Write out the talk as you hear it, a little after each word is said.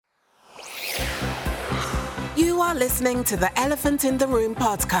are listening to the Elephant in the Room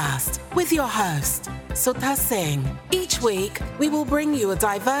podcast with your host, Sudha Singh. Each week, we will bring you a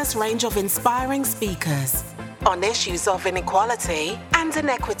diverse range of inspiring speakers on issues of inequality and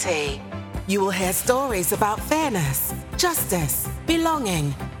inequity. You will hear stories about fairness, justice,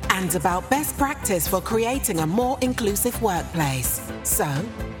 belonging, and about best practice for creating a more inclusive workplace. So,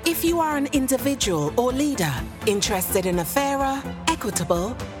 if you are an individual or leader interested in a fairer,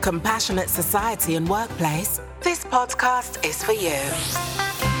 equitable, compassionate society and workplace, this podcast is for you.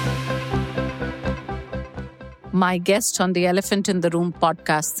 My guest on the Elephant in the Room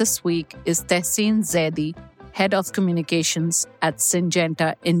podcast this week is Tehseen Zaidi, Head of Communications at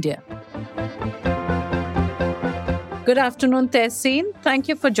Syngenta, India. Good afternoon, Tehseen. Thank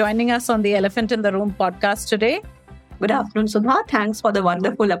you for joining us on the Elephant in the Room podcast today. Good afternoon, Sudha. Thanks for the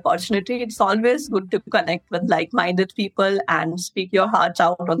wonderful opportunity. It's always good to connect with like-minded people and speak your heart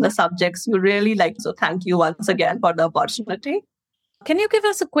out on the subjects you really like. So thank you once again for the opportunity. Can you give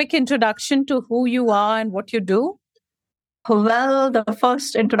us a quick introduction to who you are and what you do? Well, the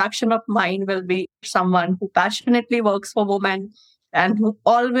first introduction of mine will be someone who passionately works for women and who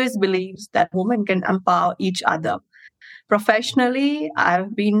always believes that women can empower each other. Professionally,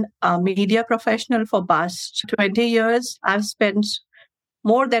 I've been a media professional for past 20 years. I've spent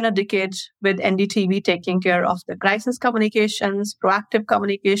more than a decade with NDTV taking care of the crisis communications, proactive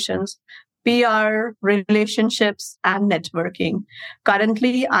communications, PR, relationships, and networking.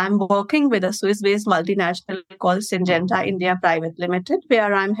 Currently, I'm working with a Swiss-based multinational called Syngenta India Private Limited,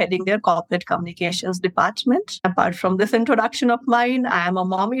 where I'm heading their corporate communications department. Apart from this introduction of mine, I am a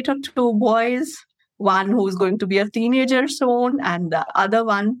mommy to two boys. One who's going to be a teenager soon, and the other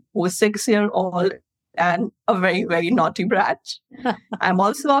one who is 6-year-old and a very, very naughty brat. I'm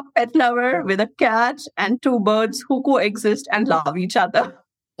also a pet lover with a cat and two birds who coexist and love each other.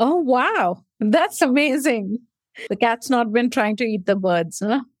 Oh, wow. That's amazing. The cat's not been trying to eat the birds,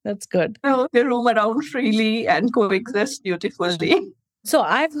 huh? That's good. They roam around freely and coexist beautifully. So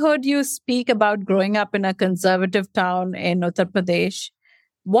I've heard you speak about growing up in a conservative town in Uttar Pradesh.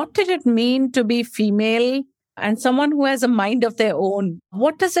 What did it mean to be female and someone who has a mind of their own?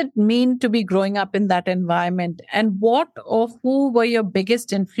 What does it mean to be growing up in that environment? And what or who were your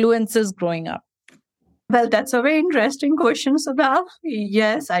biggest influences growing up? Well, that's a very interesting question, Sudha.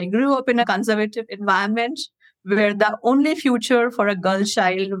 Yes, I grew up in a conservative environment where the only future for a girl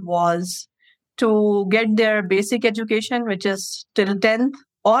child was to get their basic education, which is till 10th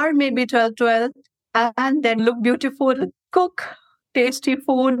or maybe 12th, and then look beautiful, cook tasty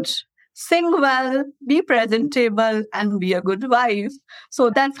food, sing well, be presentable, and be a good wife. So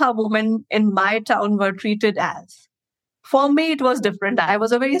that's how women in my town were treated as. For me, it was different. I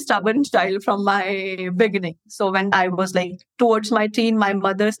was a very stubborn child from my beginning. So when I was towards my teen, my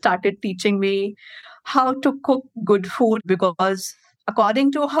mother started teaching me how to cook good food because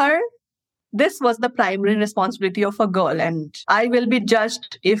according to her, this was the primary responsibility of a girl. And I will be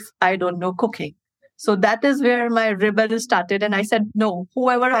judged if I don't know cooking. So that is where my rebel started. And I said, no,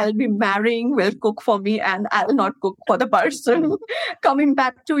 whoever I'll be marrying will cook for me and I'll not cook for the person. Coming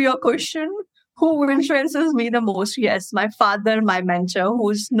back to your question, who influences me the most? Yes, my father, my mentor,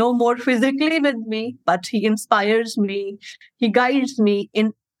 who's no more physically with me, but he inspires me. He guides me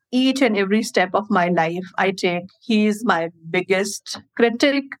in each and every step of my life I take. He is my biggest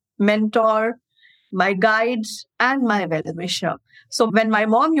critic, mentor, my guide, and my well-wisher. So when my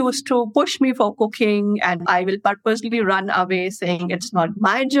mom used to push me for cooking and I will purposely run away saying it's not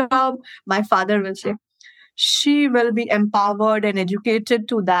my job, my father will say, she will be empowered and educated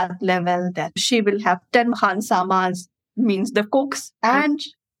to that level that she will have 10 Khansamas, means the cooks, and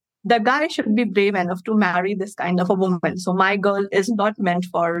the guy should be brave enough to marry this kind of a woman. So my girl is not meant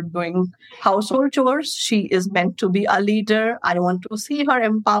for doing household chores. She is meant to be a leader. I want to see her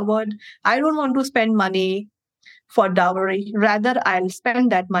empowered. I don't want to spend money for dowry. Rather, I'll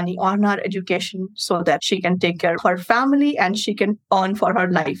spend that money on her education so that she can take care of her family and she can earn for her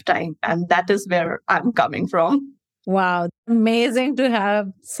lifetime. And that is where I'm coming from. Wow. Amazing to have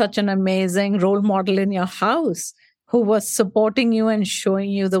such an amazing role model in your house who was supporting you and showing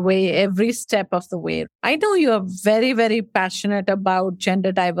you the way every step of the way. I know you are very, very passionate about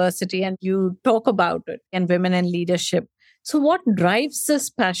gender diversity and you talk about it and women in leadership. So what drives this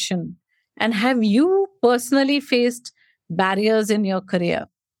passion? And have you personally faced barriers in your career?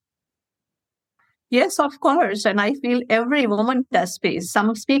 Yes, of course. And I feel every woman does face.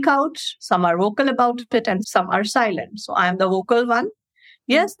 Some speak out, some are vocal about it, and some are silent. So I am the vocal one.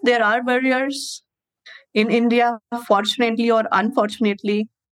 Yes, there are barriers in India, fortunately or unfortunately.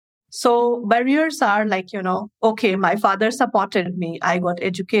 So barriers are like, okay, my father supported me. I got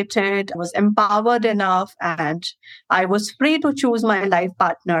educated, I was empowered enough, and I was free to choose my life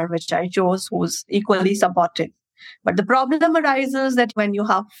partner, which I chose, who's equally supportive. But the problem arises that when you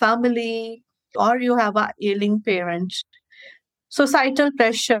have family or you have a ailing parent, societal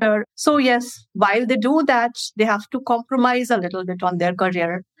pressure. So yes, while they do that, they have to compromise a little bit on their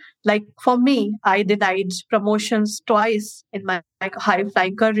career. Like for me, I denied promotions twice in my high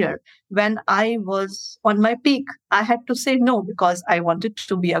flying career. When I was on my peak, I had to say no because I wanted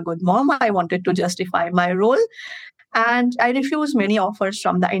to be a good mom. I wanted to justify my role. And I refused many offers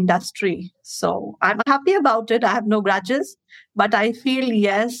from the industry. So I'm happy about it. I have no grudges. But I feel,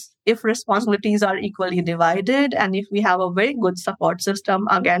 yes, if responsibilities are equally divided and if we have a very good support system,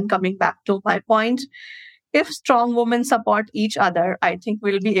 again, coming back to my point, if strong women support each other, I think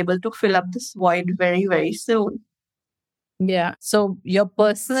we'll be able to fill up this void very, very soon. Yeah. So your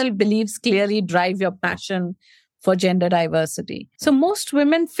personal beliefs clearly drive your passion for gender diversity. So most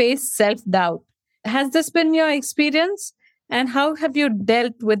women face self-doubt. Has this been your experience? And how have you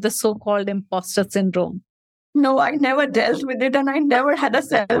dealt with the so-called imposter syndrome? No, I never dealt with it and I never had a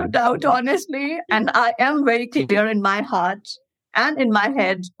self-doubt, honestly. And I am very clear in my heart and in my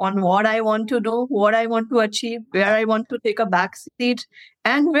head on what I want to do, what I want to achieve, where I want to take a back seat,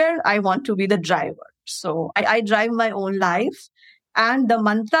 and where I want to be the driver. So I drive my own life. And the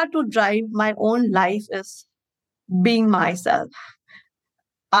mantra to drive my own life is being myself.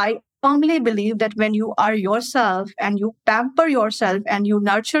 I firmly believe that when you are yourself and you pamper yourself and you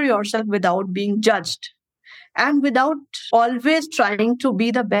nurture yourself without being judged and without always trying to be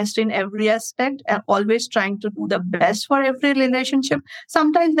the best in every aspect and always trying to do the best for every relationship,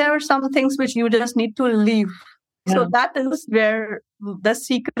 sometimes there are some things which you just need to leave. Yeah. So that is where the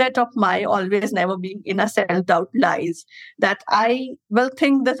secret of my always never being in a self-doubt lies, that I will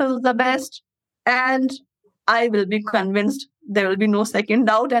think this is the best and I will be convinced there will be no second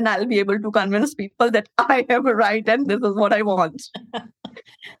doubt and I'll be able to convince people that I am right and this is what I want.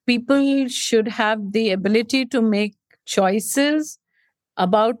 People should have the ability to make choices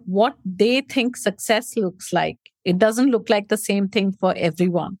about what they think success looks like. It doesn't look like the same thing for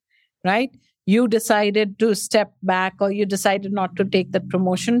everyone, right? You decided to step back or you decided not to take the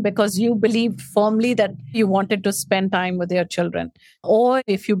promotion because you believed firmly that you wanted to spend time with your children. Or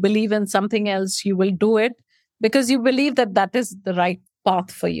if you believe in something else, you will do it because you believe that that is the right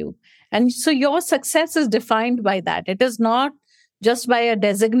path for you. And so your success is defined by that. It is not just by a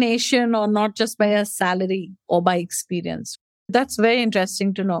designation or not just by a salary or by experience. That's very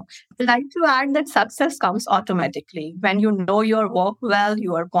interesting to know. I'd like to add that success comes automatically. When you know your work well,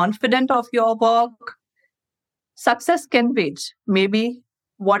 you are confident of your work. Success can wait. Maybe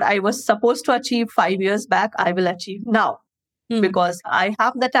what I was supposed to achieve 5 years back, I will achieve now. Because I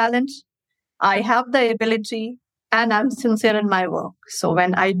have the talent, I have the ability, and I'm sincere in my work. So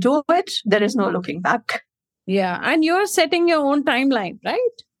when I do it, there is no looking back. Yeah. And you're setting your own timeline, right?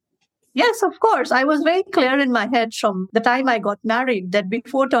 Yes, of course. I was very clear in my head from the time I got married that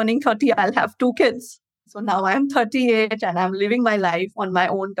before turning 30, I'll have 2 kids. So now I'm 38 and I'm living my life on my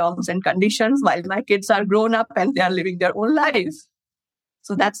own terms and conditions while my kids are grown up and they are living their own lives.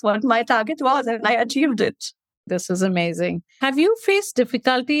 So that's what my target was and I achieved it. This is amazing. Have you faced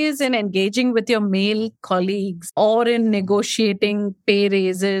difficulties in engaging with your male colleagues or in negotiating pay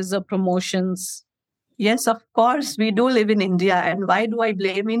raises or promotions? Yes, of course. We do live in India. And why do I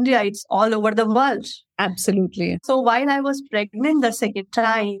blame India? It's all over the world. Absolutely. So while I was pregnant the second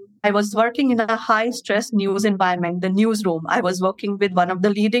time, I was working in a high-stress news environment, the newsroom. I was working with one of the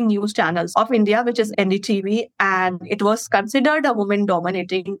leading news channels of India, which is NDTV, and it was considered a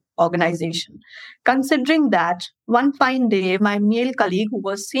women-dominating organization. Considering that, one fine day, my male colleague who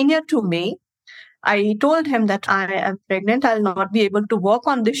was senior to me, I told him that I am pregnant. I'll not be able to work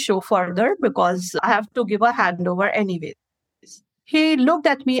on this show further because I have to give a handover anyway. He looked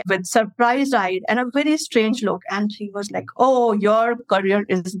at me with surprised eyes and a very strange look. And he was like, "Oh, your career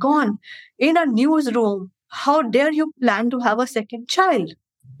is gone. In a newsroom, how dare you plan to have a second child?"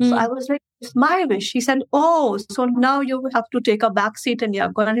 So I was like, "It's my wish." He said, "Oh, so now you have to take a backseat in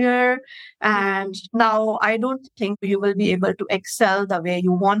your career. And now I don't think you will be able to excel the way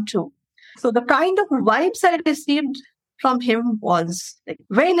you want to." So the kind of vibes I received from him was like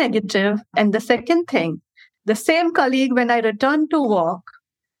very negative. And the second thing, the same colleague, when I returned to work,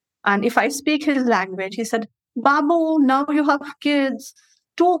 and if I speak his language, he said, "Babu, now you have kids,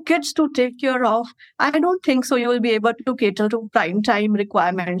 2 kids to take care of. I don't think so you will be able to cater to prime time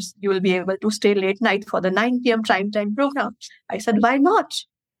requirements. You will be able to stay late night for the 9 p.m. prime time program." I said, "Why not?"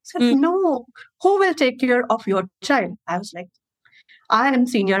 He said, "No, who will take care of your child?" I was like, I am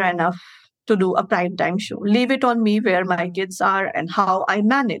senior enough to do a prime time show. Leave it on me where my kids are and how I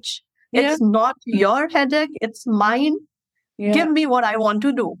manage. Yeah. It's not your headache, it's mine. Yeah. Give me what I want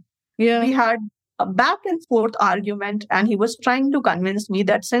to do. Yeah. We had a back and forth argument, and he was trying to convince me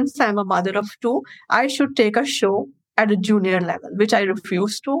that since I'm a mother of two, I should take a show at a junior level, which I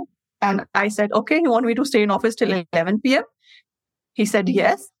refused to. And I said, okay, you want me to stay in office till 11 p.m.? He said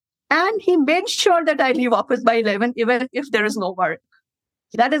yes. And he made sure that I leave office by 11, even if there is no work.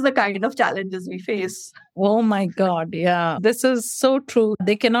 That is the kind of challenges we face. Oh my God. Yeah. This is so true.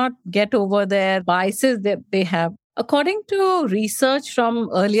 They cannot get over their biases that they have. According to research from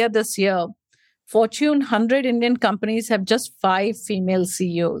earlier this year, Fortune 100 Indian companies have just 5 female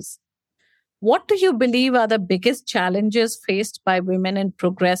CEOs. What do you believe are the biggest challenges faced by women in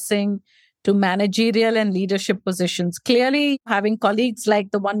progressing to managerial and leadership positions? Clearly, having colleagues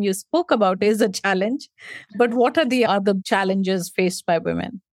like the one you spoke about is a challenge. But what are the other challenges faced by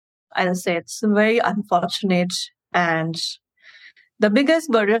women? I'll say it's very unfortunate. And the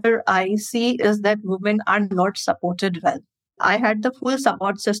biggest barrier I see is that women are not supported well. I had the full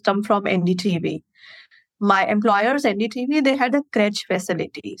support system from NDTV. My employer's NDTV, they had a crèche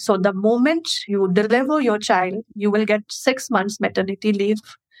facility. So the moment you deliver your child, you will get 6 months maternity leave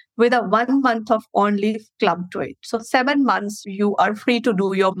with a 1 month of on leave clubbed to it. So 7 months, you are free to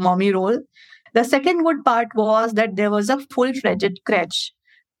do your mommy role. The second good part was that there was a full-fledged crèche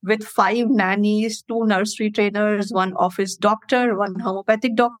with 5 nannies, 2 nursery trainers, 1 office doctor, 1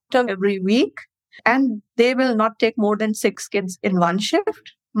 homeopathic doctor every week. And they will not take more than 6 kids in one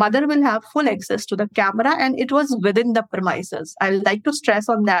shift. Mother will have full access to the camera, and it was within the premises. I like to stress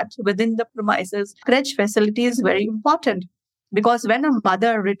on that, within the premises. Crèche facility is very important because when a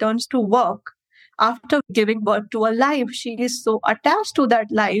mother returns to work after giving birth to a life, she is so attached to that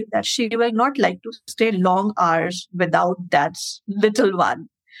life that she will not like to stay long hours without that little one.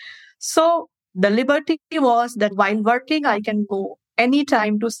 So the liberty was that while working, I can go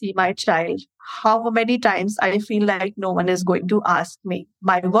anytime to see my child. How many times I feel like no one is going to ask me.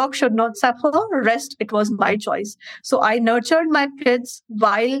 My work should not suffer. Rest, it was my choice. So I nurtured my kids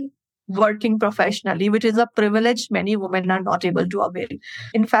while working professionally, which is a privilege many women are not able to avail.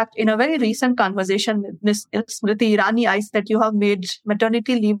 In fact, in a very recent conversation with Ms. Smriti Irani, I said you have made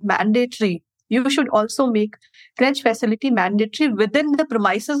maternity leave mandatory. You should also make crèche facility mandatory within the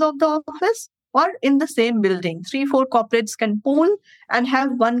premises of the office or in the same building. 3-4 corporates can pool and have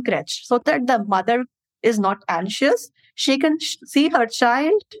one crèche so that the mother is not anxious. She can see her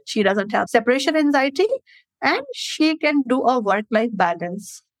child. She doesn't have separation anxiety and she can do a work-life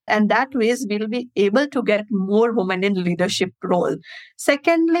balance. And that ways we'll be able to get more women in leadership role.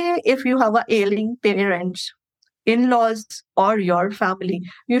 Secondly, if you have an ailing parent, in-laws or your family,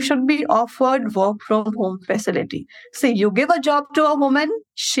 you should be offered work from home facility. See, you give a job to a woman,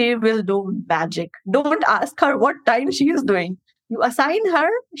 she will do magic. Don't ask her what time she is doing. You assign her,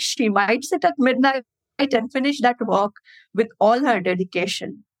 she might sit at midnight and finish that work with all her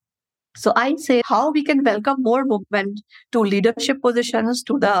dedication. So I say how we can welcome more women to leadership positions,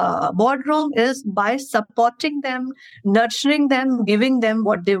 to the boardroom is by supporting them, nurturing them, giving them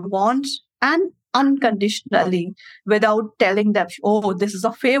what they want and unconditionally without telling them, oh, this is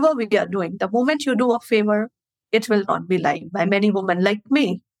a favor we are doing. The moment you do a favor, it will not be liked by many women like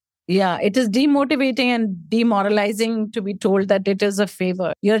me. Yeah, it is demotivating and demoralizing to be told that it is a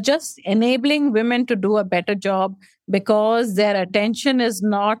favor. You're just enabling women to do a better job because their attention is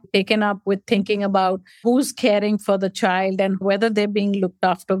not taken up with thinking about who's caring for the child and whether they're being looked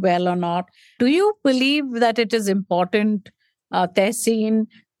after well or not. Do you believe that it is important, Tehseen,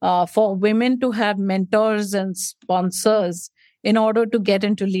 for women to have mentors and sponsors in order to get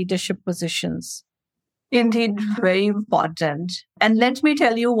into leadership positions? Indeed, very important. And let me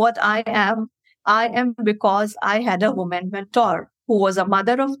tell you what I am. I am because I had a woman mentor who was a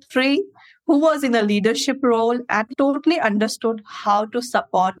mother of 3, who was in a leadership role and totally understood how to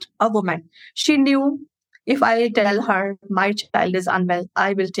support a woman. She knew if I tell her my child is unwell,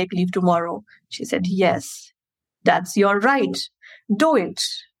 I will take leave tomorrow. She said, yes, that's your right. Do it.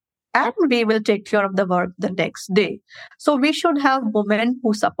 And we will take care of the work the next day. So we should have women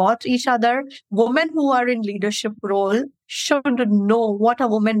who support each other. Women who are in leadership role should know what a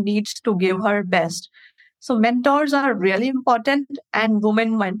woman needs to give her best. So mentors are really important and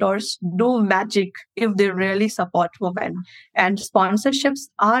women mentors do magic if they really support women. And sponsorships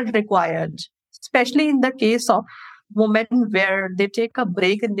are required, especially in the case of women where they take a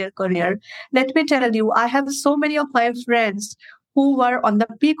break in their career. Let me tell you, I have so many of my friends who were on the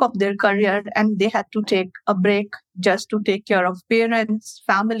peak of their career and they had to take a break just to take care of parents,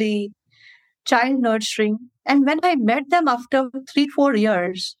 family. child nurturing. And when I met them after 3-4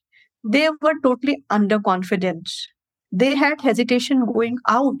 years, they were totally underconfident. They had hesitation going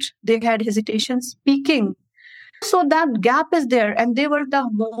out. They had hesitation speaking. So that gap is there. And they were the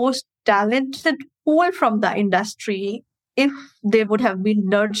most talented pool from the industry. If they would have been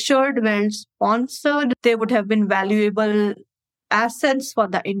nurtured, well sponsored, they would have been valuable assets for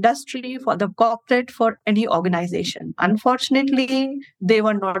the industry, for the corporate, for any organization. Unfortunately, they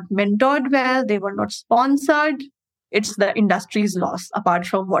were not mentored well, they were not sponsored. It's the industry's loss, apart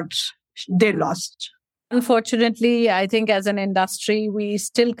from what they lost. Unfortunately, I think as an industry, we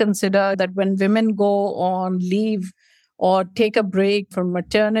still consider that when women go on leave or take a break from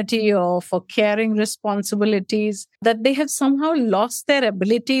maternity or for caring responsibilities, that they have somehow lost their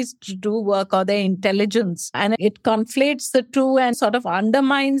abilities to do work or their intelligence. And it conflates the two and sort of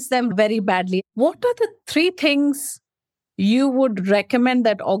undermines them very badly. What are the 3 things you would recommend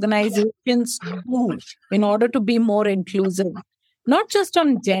that organizations do in order to be more inclusive? Not just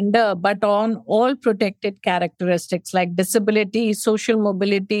on gender, but on all protected characteristics like disability, social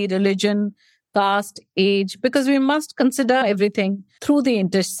mobility, religion, caste, age, because we must consider everything through the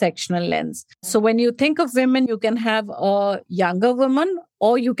intersectional lens. So when you think of women, you can have a younger woman,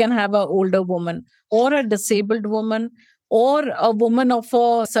 or you can have an older woman, or a disabled woman, or a woman of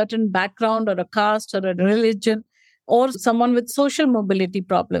a certain background or a caste or a religion, or someone with social mobility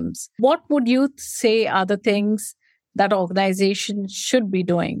problems. What would you say are the things that organizations should be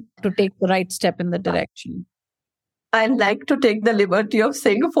doing to take the right step in the direction? I'd like to take the liberty of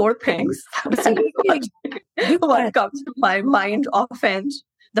saying 4 things. What comes to my mind often.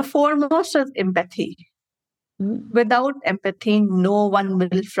 The foremost is empathy. Without empathy, no one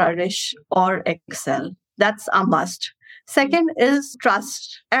will flourish or excel. That's a must. Second is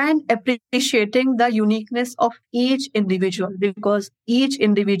trust and appreciating the uniqueness of each individual, because each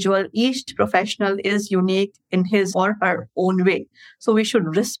individual, each professional is unique in his or her own way. So we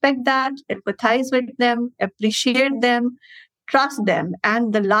should respect that, empathize with them, appreciate them, trust them.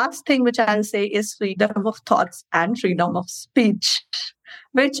 And the last thing which I'll say is freedom of thoughts and freedom of speech,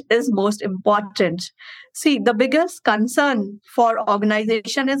 which is most important. See, the biggest concern for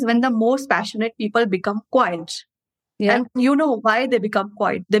organization is when the most passionate people become quiet. Yeah. And you know why they become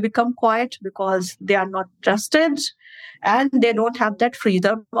quiet? They become quiet because they are not trusted and they don't have that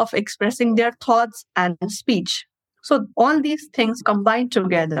freedom of expressing their thoughts and speech. So all these things combined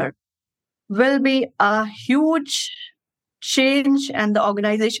together will be a huge change, and the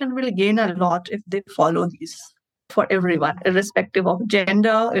organization will gain a lot if they follow these for everyone, irrespective of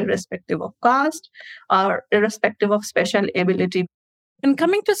gender, irrespective of caste, or irrespective of special ability. And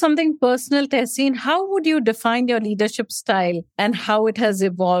coming to something personal, Tehseen, how would you define your leadership style and how it has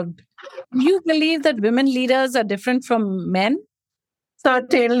evolved? Do you believe that women leaders are different from men?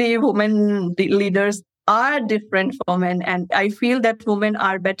 Certainly, women leaders are different from men. And I feel that women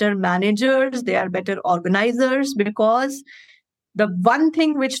are better managers, they are better organizers, because the one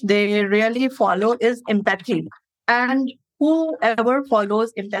thing which they really follow is empathy. And whoever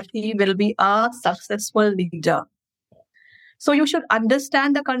follows empathy will be a successful leader. So you should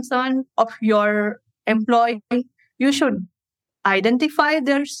understand the concern of your employee. You should identify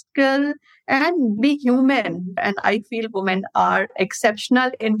their skill and be human. And I feel women are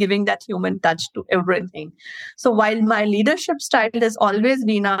exceptional in giving that human touch to everything. So while my leadership style has always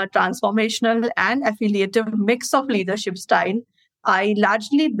been a transformational and affiliative mix of leadership style, I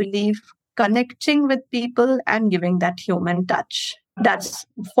largely believe connecting with people and giving that human touch. That's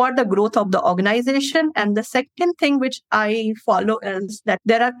for the growth of the organization. And the second thing which I follow is that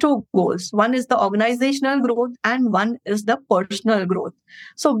there are 2 goals. One is the organizational growth and one is the personal growth.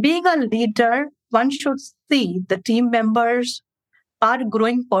 So being a leader, one should see the team members are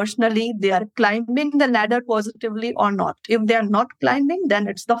growing personally. They are climbing the ladder positively or not. If they are not climbing, then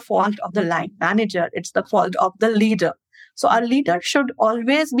it's the fault of the line manager. It's the fault of the leader. So our leader should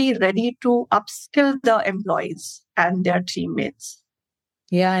always be ready to upskill the employees and their teammates.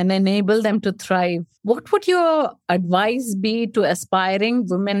 Yeah, and enable them to thrive. What would your advice be to aspiring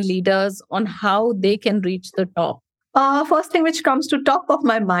women leaders on how they can reach the top? First thing which comes to top of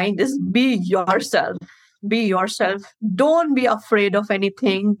my mind is be yourself. Be yourself. Don't be afraid of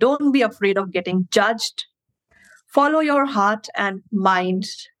anything. Don't be afraid of getting judged. Follow your heart and mind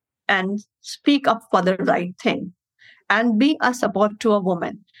and speak up for the right thing. And be a support to a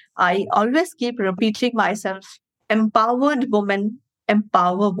woman. I always keep repeating myself, empowered woman,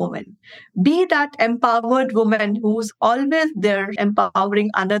 empower women. Be that empowered woman who's always there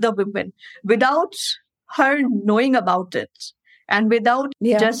empowering another woman without her knowing about it. And without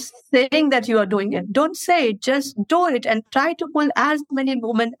Yeah. just saying that you are doing it, don't say it, just do it and try to pull as many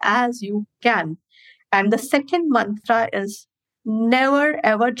women as you can. And the second mantra is never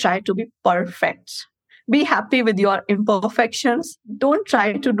ever try to be perfect. Be happy with your imperfections. Don't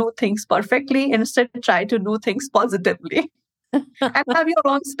try to do things perfectly. Instead, try to do things positively and have your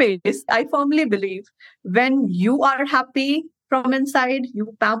own space. I firmly believe when you are happy from inside,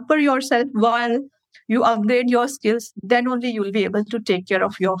 you pamper yourself well, you upgrade your skills, then only you'll be able to take care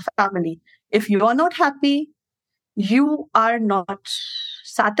of your family. If you are not happy, you are not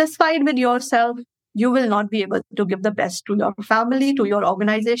satisfied with yourself, you will not be able to give the best to your family, to your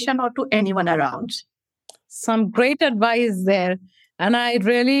organization, or to anyone around. Some great advice there. And I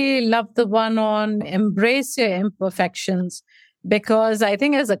really love the one on embrace your imperfections, because I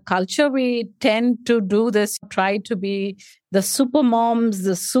think as a culture, we tend to do this, try to be the super moms,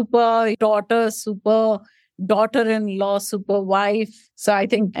 the super daughter, super daughter-in-law, super wife. So I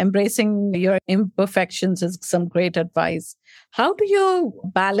think embracing your imperfections is some great advice. How do you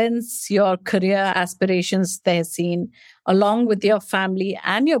balance your career aspirations, Tehseen, along with your family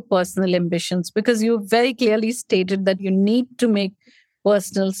and your personal ambitions? Because you very clearly stated that you need to make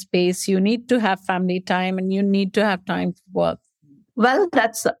personal space, you need to have family time, and you need to have time for work. Well,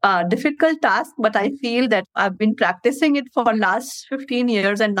 that's a difficult task, but I feel that I've been practicing it for last 15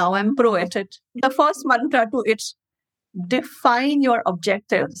 years and now I'm pro at it. The first mantra to it, define your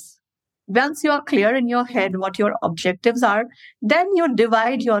objectives. Once you are clear in your head what your objectives are, then you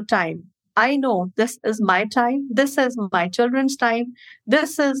divide your time. I know this is my time. This is my children's time.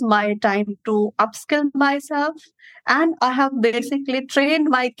 This is my time to upskill myself. And I have basically trained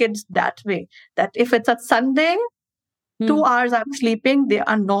my kids that way, that if it's a Sunday, 2 hours I'm sleeping, they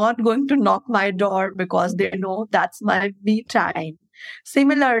are not going to knock my door because they know that's my me time.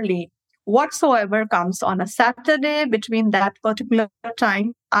 Similarly, whatsoever comes on a Saturday between that particular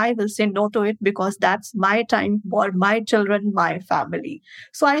time, I will say no to it because that's my time for my children, my family.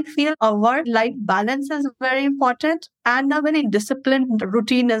 So I feel a work-life balance is very important and a very disciplined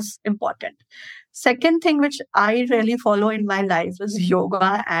routine is important. Second thing which I really follow in my life is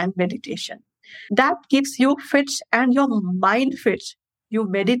yoga and meditation. That keeps you fit and your mind fit. You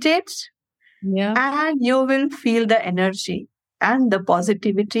meditate and you will feel the energy and the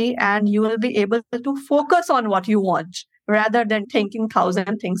positivity and you will be able to focus on what you want rather than thinking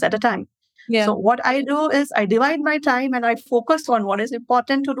 1,000 things at a time. Yeah. So what I do is I divide my time and I focus on what is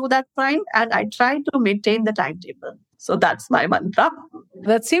important to do that time and I try to maintain the timetable. So that's my mantra.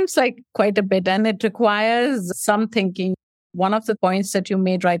 That seems like quite a bit and it requires some thinking. One of the points that you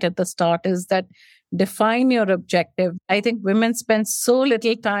made right at the start is that define your objective. I think women spend so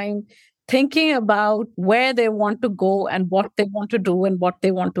little time thinking about where they want to go and what they want to do and what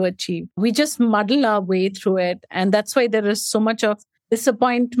they want to achieve. We just muddle our way through it. And that's why there is so much of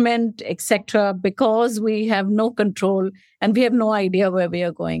disappointment, etc., because we have no control and we have no idea where we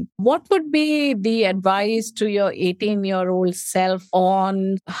are going. What would be the advice to your 18-year-old self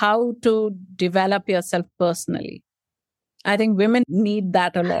on how to develop yourself personally? I think women need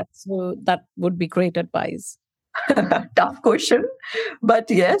that a lot. So that would be great advice. Tough question. But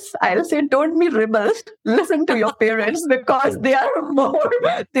yes, I'll say don't be rebels. Listen to your parents because they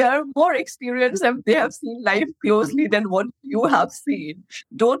are more experienced and they have seen life closely than what you have seen.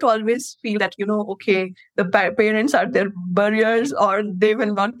 Don't always feel that, okay, the parents are their barriers or they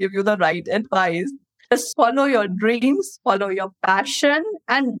will not give you the right advice. Just follow your dreams, follow your passion,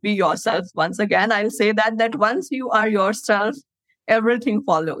 and be yourself. Once again, I'll say that once you are yourself, everything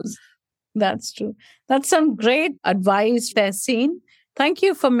follows. That's true. That's some great advice, Tehseen. Thank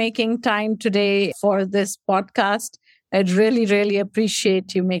you for making time today for this podcast. I really, really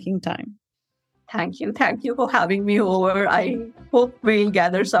appreciate you making time. Thank you. Thank you for having me over. I hope we'll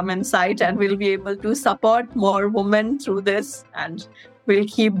gather some insight and we'll be able to support more women through this and we'll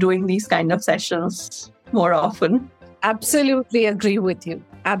keep doing these kind of sessions more often. Absolutely agree with you.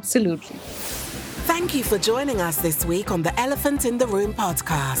 Absolutely. Thank you for joining us this week on the Elephant in the Room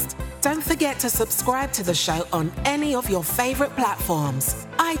podcast. Don't forget to subscribe to the show on any of your favorite platforms,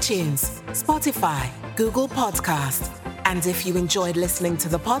 iTunes, Spotify, Google Podcast. And if you enjoyed listening to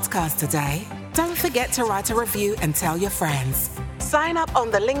the podcast today, don't forget to write a review and tell your friends. Sign up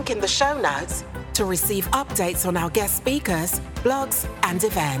on the link in the show notes to receive updates on our guest speakers, blogs, and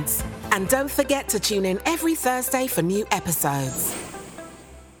events. And don't forget to tune in every Thursday for new episodes.